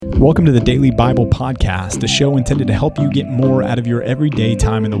Welcome to the Daily Bible Podcast, a show intended to help you get more out of your everyday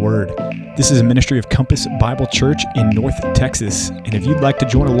time in the Word. This is a ministry of Compass Bible Church in North Texas, and if you'd like to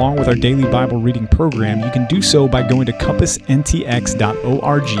join along with our daily Bible reading program, you can do so by going to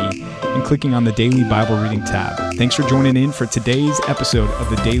compassntx.org and clicking on the Daily Bible Reading tab. Thanks for joining in for today's episode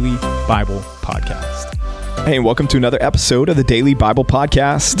of the Daily Bible Podcast. Hey, and welcome to another episode of the Daily Bible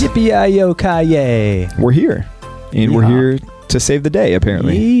Podcast. Yippee-yi-yo-ki-yay. We're here, and we're here to save the day,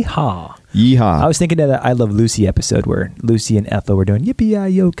 apparently. Yeehaw. Yeehaw. I was thinking of the I Love Lucy episode where Lucy and Ethel were doing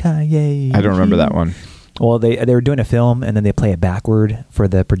yippee-yi-yo-ki-yay. I don't remember that one. Well, they were doing a film, and then they play it backward for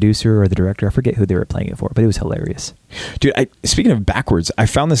the producer or the director. I forget who they were playing it for, but it was hilarious. Dude, speaking of backwards, I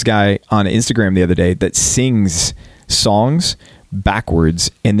found this guy on Instagram the other day that sings songs backwards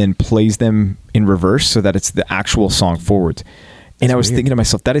and then plays them in reverse so that it's the actual song forwards. And I was thinking to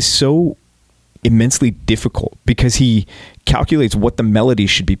myself, that is so immensely difficult because he calculates what the melody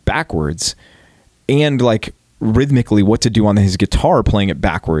should be backwards and like rhythmically what to do on his guitar playing it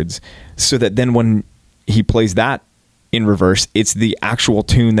backwards so that then when he plays that in reverse, it's the actual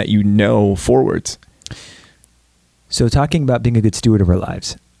tune that you know forwards. So talking about being a good steward of our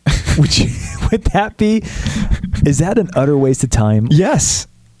lives, would that be, is that an utter waste of time? Yes.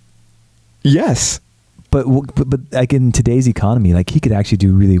 But like in today's economy, like he could actually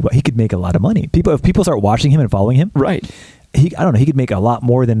do really well. He could make a lot of money. If people start watching him and following him, right? I don't know. He could make a lot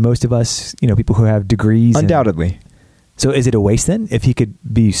more than most of us. People who have degrees. Undoubtedly. So is it a waste then if he could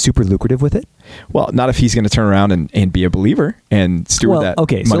be super lucrative with it? Well, not if he's going to turn around and be a believer and steward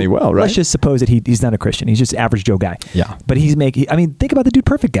money well, right? Let's just suppose that he's not a Christian. He's just an average Joe guy. Yeah. But he's making, think about the Dude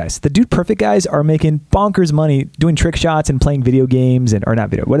Perfect guys. The Dude Perfect guys are making bonkers money doing trick shots and playing video games or not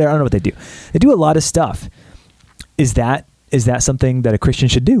video, whatever. I don't know what they do. They do a lot of stuff. Is that something that a Christian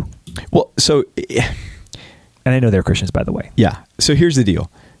should do? Well, so... And I know they're Christians, by the way. Yeah. So here's the deal.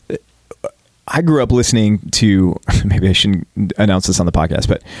 I grew up listening to, maybe I shouldn't announce this on the podcast,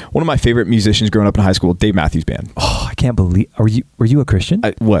 but one of my favorite musicians growing up in high school, Dave Matthews Band. Oh, I can't believe, were you a Christian?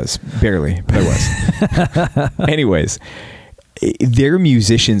 I was, barely, but I was. Anyways, their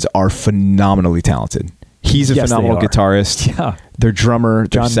musicians are phenomenally talented. He's a phenomenal guitarist. Yeah. Their drummer,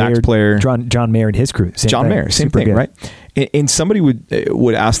 their sax player. John Mayer and his crew. Same thing, good. Right? And somebody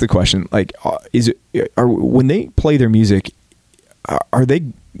would ask the question, like, when they play their music,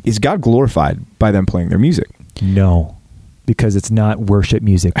 is God glorified by them playing their music? No, because it's not worship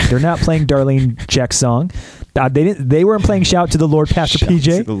music. They're not playing Darlene Zschech's song. They weren't playing Shout to the Lord, Pastor Shout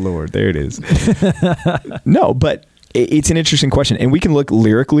PJ. To the Lord. There it is. No, but it's an interesting question. And we can look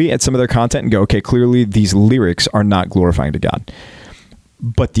lyrically at some of their content and go, okay, clearly these lyrics are not glorifying to God.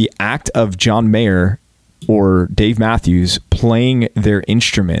 But the act of John Mayer or Dave Matthews playing their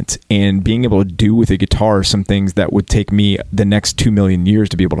instrument and being able to do with a guitar some things that would take me the next 2 million years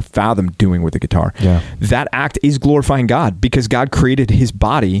to be able to fathom doing with a guitar. Yeah. That act is glorifying God because God created his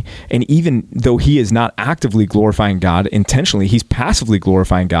body, and even though he is not actively glorifying God intentionally, he's passively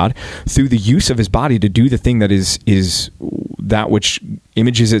glorifying God through the use of his body to do the thing that is that which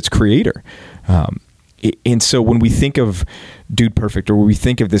images its creator. And so when we think of Dude Perfect or when we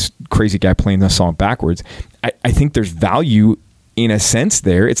think of this crazy guy playing the song backwards, I think there's value in a sense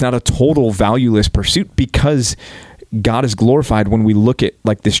there. It's not a total valueless pursuit because God is glorified when we look at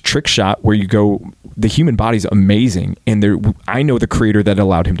like this trick shot where you go, the human body's amazing. And I know the creator that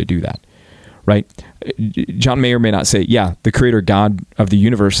allowed him to do that, right? John Mayer may not say, yeah, the creator God of the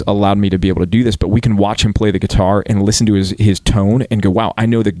universe allowed me to be able to do this, but we can watch him play the guitar and listen to his tone and go, wow, I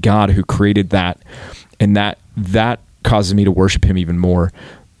know the God who created that. And that causes me to worship him even more.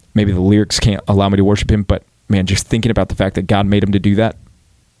 Maybe the lyrics can't allow me to worship him, but man, just thinking about the fact that God made him to do that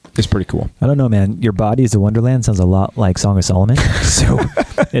is pretty cool. I don't know, man. Your body is a wonderland sounds a lot like Song of Solomon. So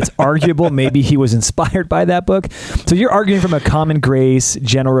it's arguable maybe he was inspired by that book. So you're arguing from a common grace,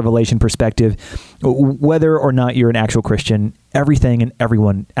 general revelation perspective, whether or not you're an actual Christian, everything and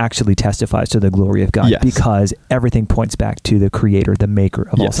everyone actually testifies to the glory of God. Yes. Because everything points back to the creator, the maker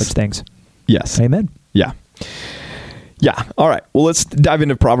of all such things. Yes. Amen. Yeah. All right. Well, let's dive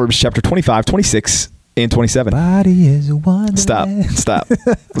into Proverbs chapter 25, 26, and 27. Body is a wonderland.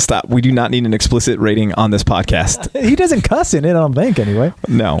 Stop. We do not need an explicit rating on this podcast. He doesn't cuss in it, I don't think, anyway.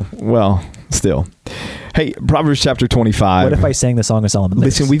 No. Well, still. Hey, Proverbs chapter 25. What if I sang the Song of Solomon?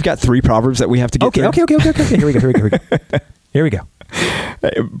 Listen, we've got 3 Proverbs that we have to get through. Okay. Here we go.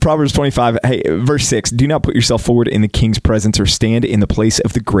 Proverbs 25, verse 6, do not put yourself forward in the king's presence or stand in the place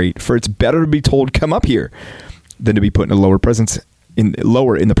of the great, for it's better to be told, come up here, than to be put in a lower presence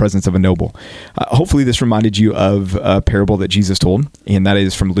lower in the presence of a noble. Hopefully this reminded you of a parable that Jesus told, and that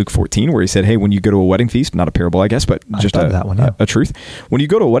is from Luke 14, where he said, hey, when you go to a wedding feast, not a parable, I guess, but just a truth. When you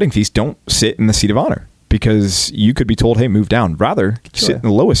go to a wedding feast, don't sit in the seat of honor, because you could be told, hey, move down. Rather, sit in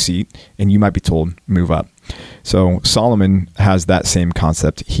the lowest seat, and you might be told, move up. So Solomon has that same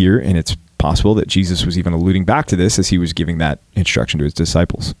concept here, and it's possible that Jesus was even alluding back to this as he was giving that instruction to his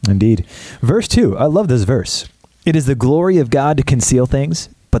disciples. Indeed. Verse 2, I love this verse. It is the glory of God to conceal things,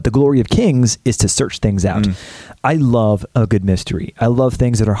 but the glory of kings is to search things out. I love a good mystery. I love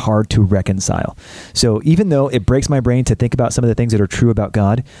things that are hard to reconcile. So even though it breaks my brain to think about some of the things that are true about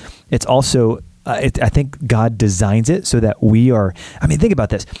God, it's also, I think God designs it so that we are, think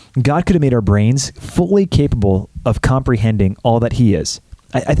about this. God could have made our brains fully capable of comprehending all that he is.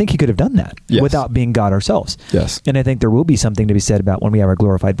 I think he could have done that without being God ourselves. Yes. And I think there will be something to be said about when we have our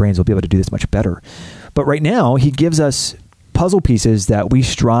glorified brains, we'll be able to do this much better. But right now, he gives us puzzle pieces that we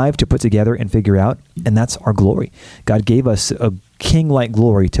strive to put together and figure out, and that's our glory. God gave us a king-like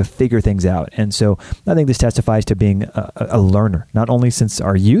glory to figure things out. And so I think this testifies to being a learner, not only since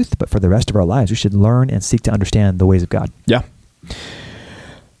our youth, but for the rest of our lives. We should learn and seek to understand the ways of God. Yeah.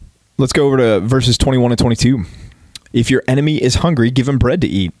 Let's go over to verses 21 and 22. If your enemy is hungry, give him bread to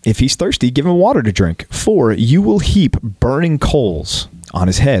eat. If he's thirsty, give him water to drink. For you will heap burning coals on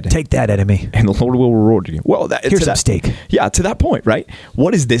his head. Take that, enemy. And the Lord will reward you. Well, here's some steak. Yeah, to that point, right?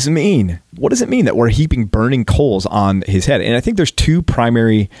 What does this mean? What does it mean that we're heaping burning coals on his head? And I think there's two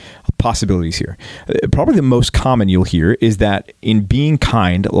primary possibilities here. Probably the most common you'll hear is that in being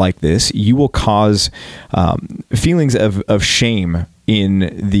kind like this, you will cause feelings of shame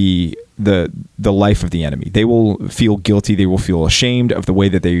in the life of the enemy. They will feel guilty. They will feel ashamed of the way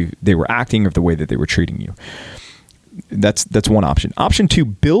that they were acting, of the way that they were treating you. That's one option. Option 2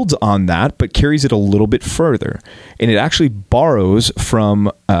 builds on that, but carries it a little bit further, and it actually borrows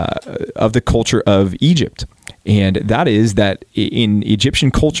from of the culture of Egypt, and that is that in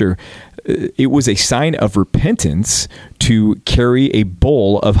Egyptian culture, it was a sign of repentance to carry a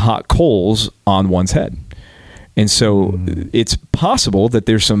bowl of hot coals on one's head. And so it's possible that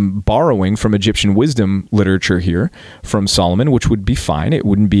there's some borrowing from Egyptian wisdom literature here from Solomon, which would be fine. It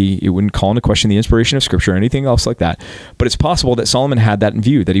wouldn't call into question the inspiration of Scripture or anything else like that. But it's possible that Solomon had that in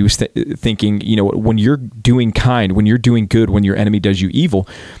view, that he was thinking, when you're doing kind, when you're doing good, when your enemy does you evil,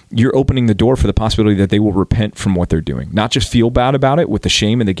 you're opening the door for the possibility that they will repent from what they're doing. Not just feel bad about it with the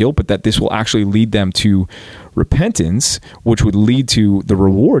shame and the guilt, but that this will actually lead them to repentance, which would lead to the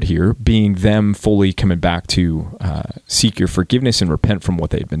reward here being them fully coming back to seek your forgiveness and repent from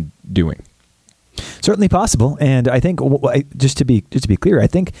what they've been doing. Certainly possible. And I think, just to be clear, I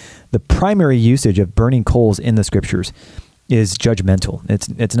think the primary usage of burning coals in the Scriptures is judgmental.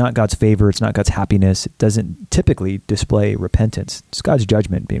 It's not God's favor. It's not God's happiness. It doesn't typically display repentance. It's God's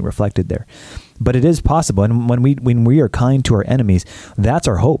judgment being reflected there. But it is possible. And when we are kind to our enemies, that's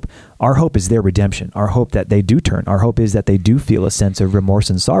our hope. Our hope is their redemption. Our hope that they do turn. Our hope is that they do feel a sense of remorse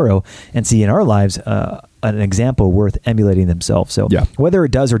and sorrow and see in our lives an example worth emulating themselves. So whether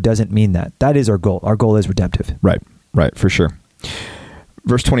it does or doesn't mean that is our goal. Our goal is redemptive. Right, for sure.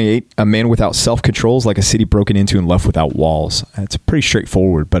 Verse 28, a man without self-control is like a city broken into and left without walls. It's pretty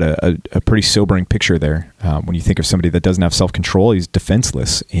straightforward, but a pretty sobering picture there. When you think of somebody that doesn't have self-control, he's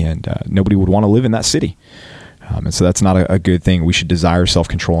defenseless, and nobody would want to live in that city. And so that's not a good thing. We should desire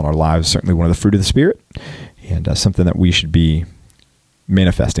self-control in our lives, certainly one of the fruit of the Spirit, and something that we should be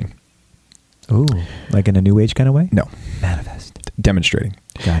manifesting. Ooh, like in a New Age kind of way? No. Manifest. Demonstrating.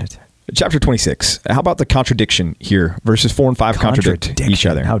 Got it. Chapter 26. How about the contradiction here? Verses 4 and 5 contradict each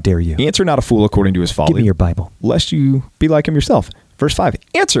other. How dare you? Answer not a fool according to his folly. Give me your Bible. Lest you be like him yourself. Verse 5.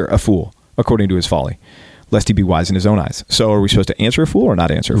 Answer a fool according to his folly, lest he be wise in his own eyes. So are we supposed to answer a fool or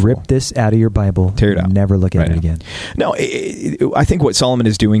not answer a fool? Rip this out of your Bible. Tear it out. Never look at it again. No, I think what Solomon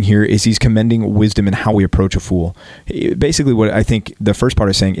is doing here is he's commending wisdom in how we approach a fool. Basically, what I think the first part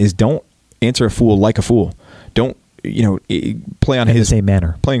is saying is don't answer a fool like a fool. Don't play on his same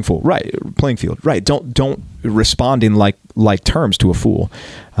manner. Playing field, right? Don't respond in like terms to a fool,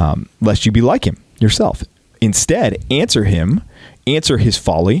 lest you be like him yourself. Instead, answer his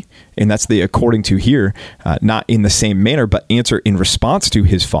folly, and that's the according to here, not in the same manner, but answer in response to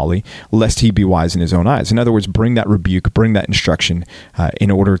his folly, lest he be wise in his own eyes. In other words, bring that rebuke, bring that instruction,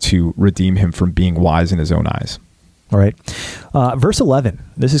 in order to redeem him from being wise in his own eyes. All right, verse 11.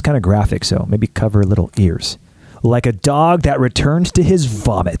 This is kind of graphic, so maybe cover little ears. Like a dog that returns to his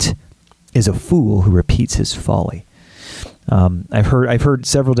vomit is a fool who repeats his folly. I've heard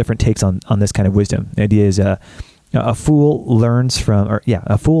several different takes on this kind of wisdom. The idea is A fool learns from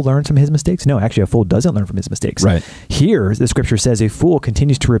his mistakes. No, actually, a fool doesn't learn from his mistakes. Right. Here, the scripture says a fool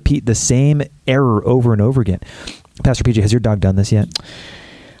continues to repeat the same error over and over again. Pastor PJ, has your dog done this yet?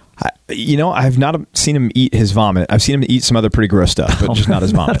 I've not seen him eat his vomit. I've seen him eat some other pretty gross stuff, but just not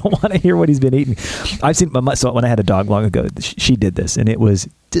his vomit. I don't want to hear what he's been eating. So when I had a dog long ago, she did this, and it was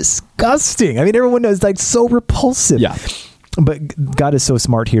disgusting. I mean, everyone knows, like, so repulsive. Yeah. But God is so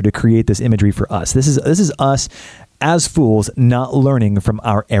smart here to create this imagery for us. This is us as fools not learning from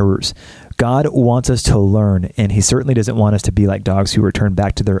our errors. God wants us to learn, and he certainly doesn't want us to be like dogs who return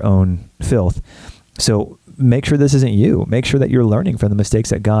back to their own filth. So make sure this isn't you. Make sure that you're learning from the mistakes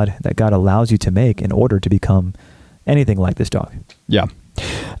that God allows you to make in order to become anything like this dog. Yeah.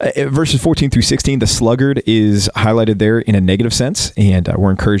 Verses 14 through 16, the sluggard is highlighted there in a negative sense, and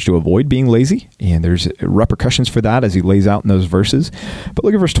we're encouraged to avoid being lazy, and there's repercussions for that as he lays out in those verses. But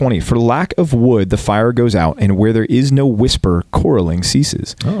look at verse 20. For lack of wood, the fire goes out, and where there is no whisper, quarreling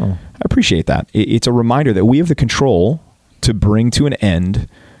ceases. Oh. I appreciate that. It's a reminder that we have the control to bring to an end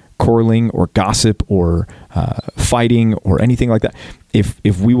quarreling or gossip or fighting or anything like that.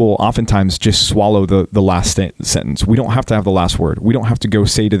 If we will oftentimes just swallow the last sentence, we don't have to have the last word. We don't have to go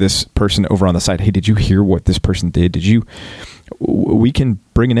say to this person over on the side, hey, did you hear what this person did? We can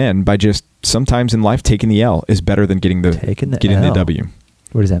bring an end by just sometimes in life taking the L is better than getting the W.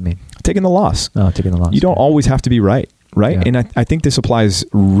 What does that mean? Taking the loss. Oh, taking the loss. You don't always have to be right? Yeah. And I think this applies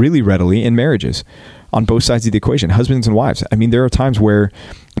really readily in marriages on both sides of the equation, husbands and wives. I mean, there are times where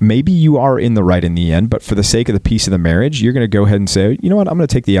maybe you are in the right in the end, but for the sake of the peace of the marriage, you're going to go ahead and say, you know what, I'm going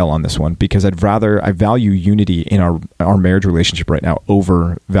to take the L on this one because I value unity in our marriage relationship right now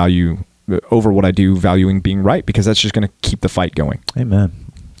over what I do valuing being right, because that's just going to keep the fight going. Amen.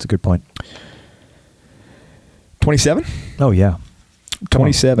 That's a good point. 27? Oh, yeah.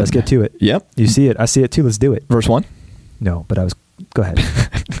 27. Let's get to it. Yep. You see it. I see it too. Let's do it. Verse 1? No, but go ahead.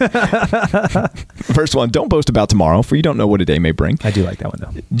 Verse 1, don't boast about tomorrow, for you don't know what a day may bring. I do like that one,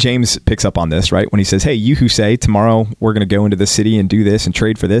 though. James picks up on this, right? When he says, hey, you who say tomorrow we're going to go into the city and do this and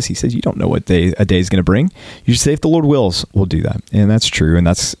trade for this, he says, you don't know what a day is going to bring. You should say, if the Lord wills, we'll do that. And that's true. And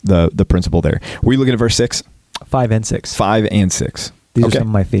that's the principle there. Were you looking at verse 6? 5 and 6. 5 and 6. These are some of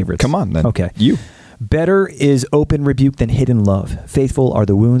my favorites. Come on, then. Okay. You. Better is open rebuke than hidden love. Faithful are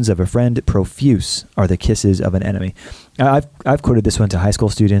the wounds of a friend. Profuse are the kisses of an enemy. I've quoted this one to high school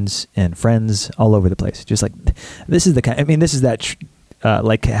students and friends all over the place. Just like, this is like having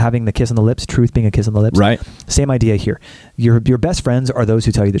the kiss on the lips, truth being a kiss on the lips. Right. Same idea here. Your best friends are those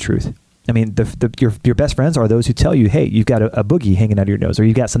who tell you the truth. I mean, your best friends are those who tell you, hey, you've got a boogie hanging out of your nose, or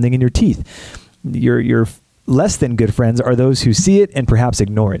you've got something in your teeth. Your less than good friends are those who see it and perhaps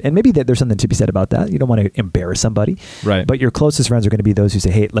ignore it. And maybe there's something to be said about that. You don't want to embarrass somebody. Right. But your closest friends are going to be those who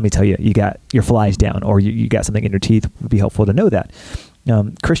say, hey, let me tell you, you got your flies down, or you got something in your teeth. It would be helpful to know that.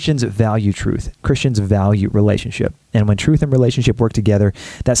 Christians value truth. Christians value relationship. And when truth and relationship work together,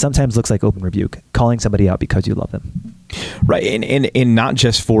 that sometimes looks like open rebuke, calling somebody out because you love them. Right. And not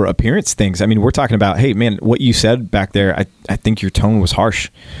just for appearance things. I mean, we're talking about, hey, man, what you said back there, I think your tone was harsh.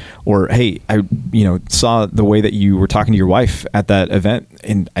 Or, hey, I saw the way that you were talking to your wife at that event,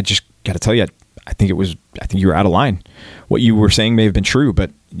 and I just got to tell you, I think you were out of line. What you were saying may have been true,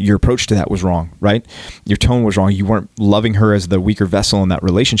 but your approach to that was wrong, right? Your tone was wrong. You weren't loving her as the weaker vessel in that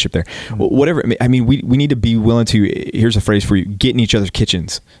relationship there. Whatever. I mean, we need to be willing to, here's a phrase for you, get in each other's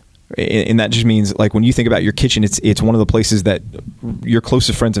kitchens. And that just means, like, when you think about your kitchen, it's one of the places that your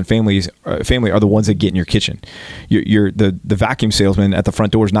closest friends and family are the ones that get in your kitchen. You're the vacuum salesman at the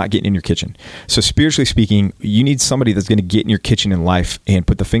front door is not getting in your kitchen. So spiritually speaking, you need somebody that's going to get in your kitchen in life and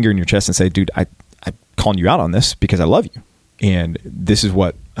put the finger in your chest and say, dude, I'm calling you out on this because I love you. And this is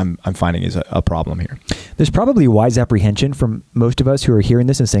what I'm finding is a problem here. There's probably wise apprehension from most of us who are hearing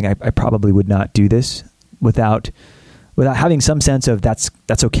this and saying, I probably would not do this without having some sense of that's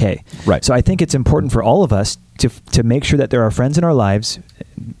okay. Right. So I think it's important for all of us to make sure that there are friends in our lives,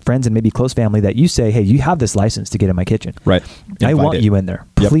 friends and maybe close family, that you say, hey, you have this license to get in my kitchen. Right. I want you in there.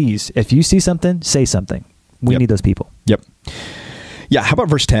 Yep. Please, if you see something, say something. We need those people. Yep. Yeah, how about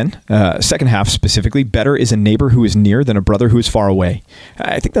verse 10? Second half specifically, better is a neighbor who is near than a brother who is far away.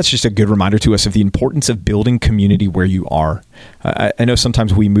 I think that's just a good reminder to us of the importance of building community where you are. I know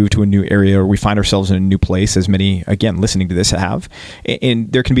sometimes we move to a new area or we find ourselves in a new place, as many, again, listening to this have, and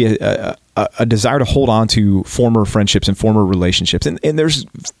there can be a desire to hold on to former friendships and former relationships. And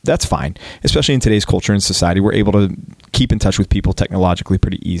that's fine, especially in today's culture and society. We're able to keep in touch with people technologically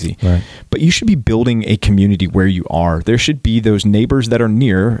pretty easy. Right. But you should be building a community where you are. There should be those neighbors that are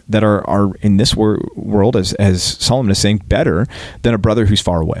near, that are in this world, as Solomon is saying, better than a brother who's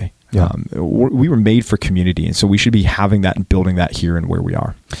far away. Yeah. We were made for community, and so we should be having that and building that here and where we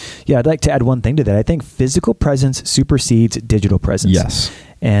are. Yeah, I'd like to add one thing to that. I think physical presence supersedes digital presence. Yes.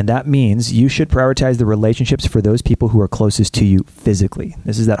 And that means you should prioritize the relationships for those people who are closest to you physically.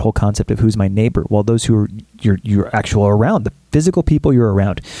 This is that whole concept of who's my neighbor. Well, those who are you're actual around, the physical people you're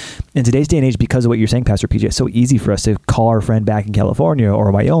around. In today's day and age, because of what you're saying, Pastor PJ, it's so easy for us to call our friend back in California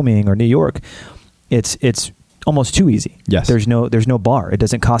or Wyoming or New York. It's almost too easy. Yes. There's no bar. It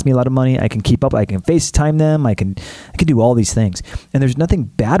doesn't cost me a lot of money. I can keep up. I can FaceTime them. I can do all these things. And there's nothing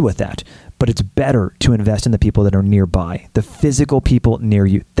bad with that, but it's better to invest in the people that are nearby, the physical people near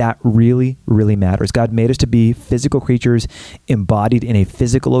you. That really, really matters. God made us to be physical creatures embodied in a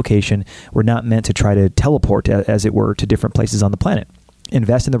physical location. We're not meant to try to teleport, as it were, to different places on the planet.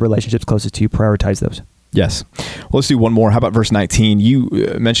 Invest in the relationships closest to you. Prioritize those. Yes. Well, let's do one more. How about verse 19? You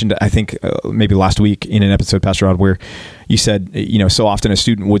mentioned, I think, maybe last week in an episode, Pastor Rod, where you said, so often a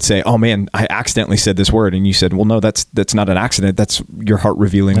student would say, "Oh man, I accidentally said this word," and you said, "Well, no, that's not an accident. That's your heart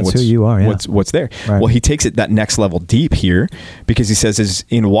revealing who you are. Yeah. What's there." Right. Well, he takes it that next level deep here, because he says, "As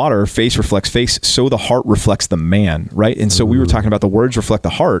in water, face reflects face, so the heart reflects the man." Right, and so we were talking about the words reflect the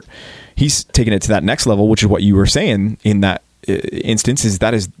heart. He's taking it to that next level, which is what you were saying in that instance. Is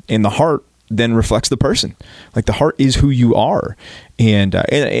in the heart then reflects the person. Like the heart is who you are. And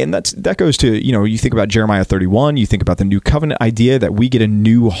that goes to, you think about Jeremiah 31, you think about the new covenant idea that we get a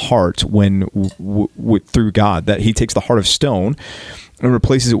new heart when through God, that he takes the heart of stone and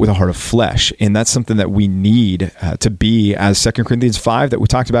replaces it with a heart of flesh. And that's something that we need to be, as 2 Corinthians 5 that we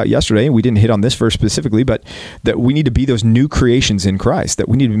talked about yesterday. We didn't hit on this verse specifically, but that we need to be those new creations in Christ, that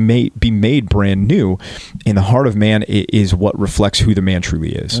we need to be made brand new. And the heart of man is what reflects who the man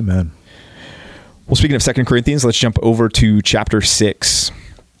truly is. Amen. Well, speaking of 2 Corinthians, let's jump over to chapter 6.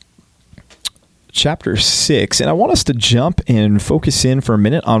 Chapter 6, and I want us to jump and focus in for a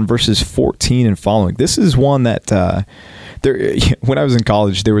minute on verses 14 and following. This is one that, when I was in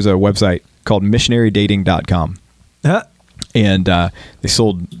college, there was a website called missionarydating.com. And they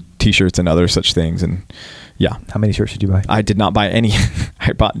sold T-shirts and other such things, and yeah. How many shirts did you buy? I did not buy any.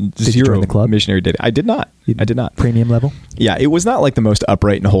 I bought zero. Did you join the club? Missionary dating. I did not. Premium level? Yeah, it was not like the most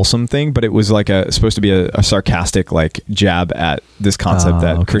upright and whole,some thing, but it was like supposed to be a sarcastic jab at this concept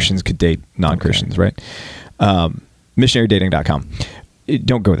that Christians could date non-Christians, right? Missionarydating.com.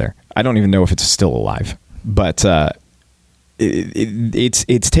 Don't go there. I don't even know if it's still alive, but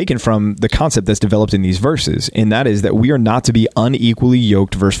it's taken from the concept that's developed in these verses, and that is that we are not to be unequally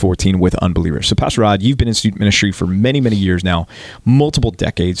yoked, verse 14, with unbelievers. So, Pastor Rod, you've been in student ministry for many, many years now, multiple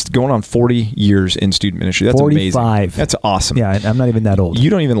decades, going on 40 years in student ministry. That's 45. Amazing. That's awesome. Yeah, I'm not even that old. You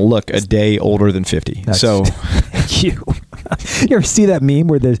don't even look a day older than 50. So, you ever see that meme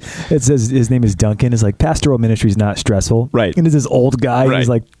where it says his name is Duncan? It's like, pastoral ministry is not stressful. Right. And it's this old guy who's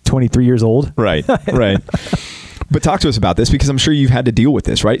like 23 years old. Right. But talk to us about this, because I'm sure you've had to deal with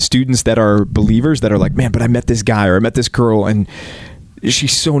this, right? Students that are believers that are like, man, but I met this guy or I met this girl and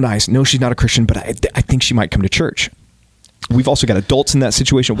she's so nice. No, she's not a Christian, but I think she might come to church. We've also got adults in that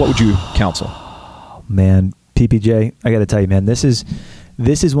situation. What would you counsel? Man, PPJ, I got to tell you, man, this is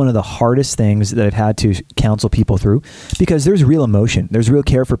one of the hardest things that I've had to counsel people through, because there's real emotion. There's real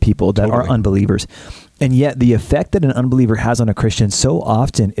care for people that are unbelievers. And yet the effect that an unbeliever has on a Christian so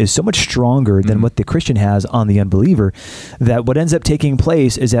often is so much stronger than what the Christian has on the unbeliever, that what ends up taking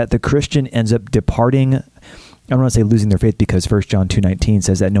place is that the Christian ends up departing. I don't want to say losing their faith, because 1 John 2:19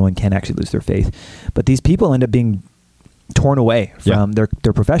 says that no one can actually lose their faith. But these people end up being torn away from their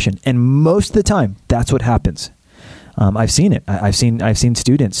profession. And most of the time, that's what happens. I've seen it. I've seen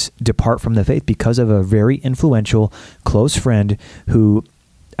students depart from the faith because of a very influential, close friend who,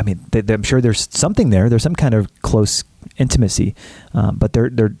 I'm sure there's something there. There's some kind of close intimacy, but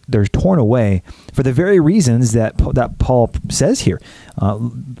they're torn away for the very reasons that Paul says here.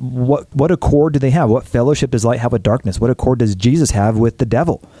 What accord do they have? What fellowship does light have with darkness? What accord does Jesus have with the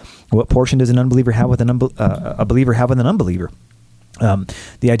devil? What portion does an unbeliever have with a believer have with an unbeliever?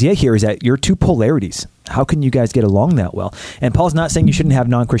 The idea here is that you're two polarities. How can you guys get along that well? And Paul's not saying you shouldn't have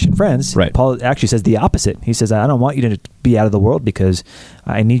non-Christian friends. Right. Paul actually says the opposite. He says, I don't want you to be out of the world, because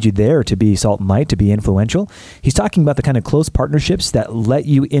I need you there to be salt and light, to be influential. He's talking about the kind of close partnerships that let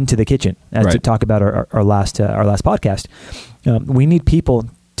you into the kitchen, as to talk about our last podcast. We need people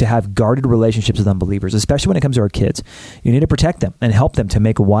to have guarded relationships with unbelievers, especially when it comes to our kids. You need to protect them and help them to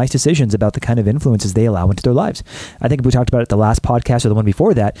make wise decisions about the kind of influences they allow into their lives. I think we talked about it the last podcast or the one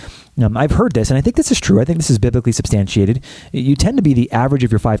before that. I've heard this, and I think this is true. I think this is biblically substantiated. You tend to be the average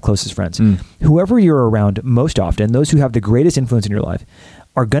of your 5 closest friends. Whoever you're around most often, those who have the greatest influence in your life,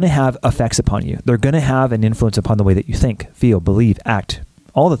 are going to have effects upon you. They're going to have an influence upon the way that you think, feel, believe, act,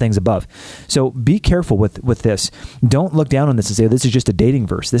 all the things above. So be careful with this. Don't look down on this and say, this is just a dating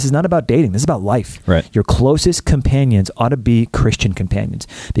verse. This is not about dating. This is about life. Right. Your closest companions ought to be Christian companions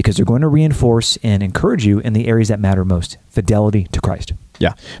because they're going to reinforce and encourage you in the areas that matter most. Fidelity to Christ.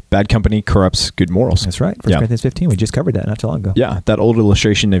 Yeah. Bad company corrupts good morals. That's right. 1 Corinthians 15. We just covered that not too long ago. Yeah. That old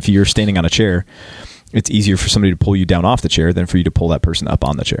illustration, if you're standing on a chair, it's easier for somebody to pull you down off the chair than for you to pull that person up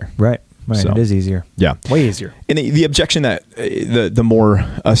on the chair. Right. So, it is easier. Yeah. Way easier. And the objection that the more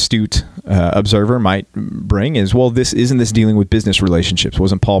astute observer might bring is, well, isn't this dealing with business relationships?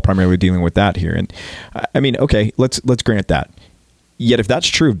 Wasn't Paul primarily dealing with that here? And I mean, okay, let's grant that. Yet if that's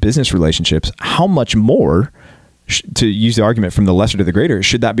true of business relationships, how much more, to use the argument from the lesser to the greater,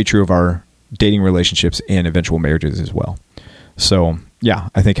 should that be true of our dating relationships and eventual marriages as well? So yeah,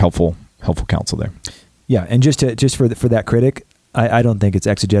 I think helpful counsel there. Yeah. And just for that critic, I don't think it's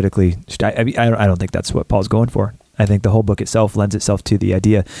exegetically. I don't think that's what Paul's going for. I think the whole book itself lends itself to the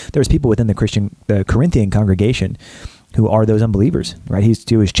idea. There's people within the Corinthian congregation who are those unbelievers, right?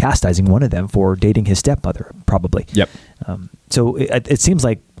 He was chastising one of them for dating his stepmother, probably. Yep. So it seems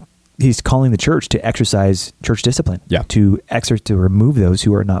like he's calling the church to exercise church discipline, to remove those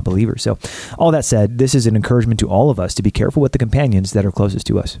who are not believers. So all that said, this is an encouragement to all of us to be careful with the companions that are closest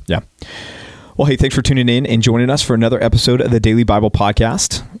to us. Yeah. Well, hey, thanks for tuning in and joining us for another episode of the Daily Bible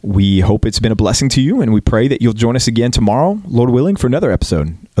Podcast. We hope it's been a blessing to you, and we pray that you'll join us again tomorrow, Lord willing, for another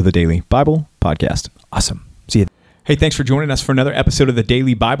episode of the Daily Bible Podcast. Awesome. See you. Hey, thanks for joining us for another episode of the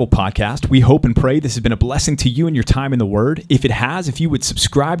Daily Bible Podcast. We hope and pray this has been a blessing to you and your time in the Word. If it has, if you would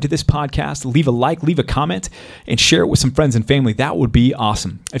subscribe to this podcast, leave a like, leave a comment, and share it with some friends and family, that would be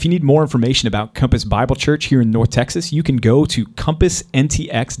awesome. If you need more information about Compass Bible Church here in North Texas, you can go to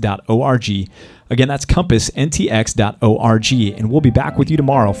compassntx.org. Again, that's compassntx.org, and we'll be back with you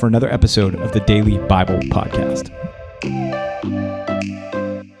tomorrow for another episode of the Daily Bible Podcast.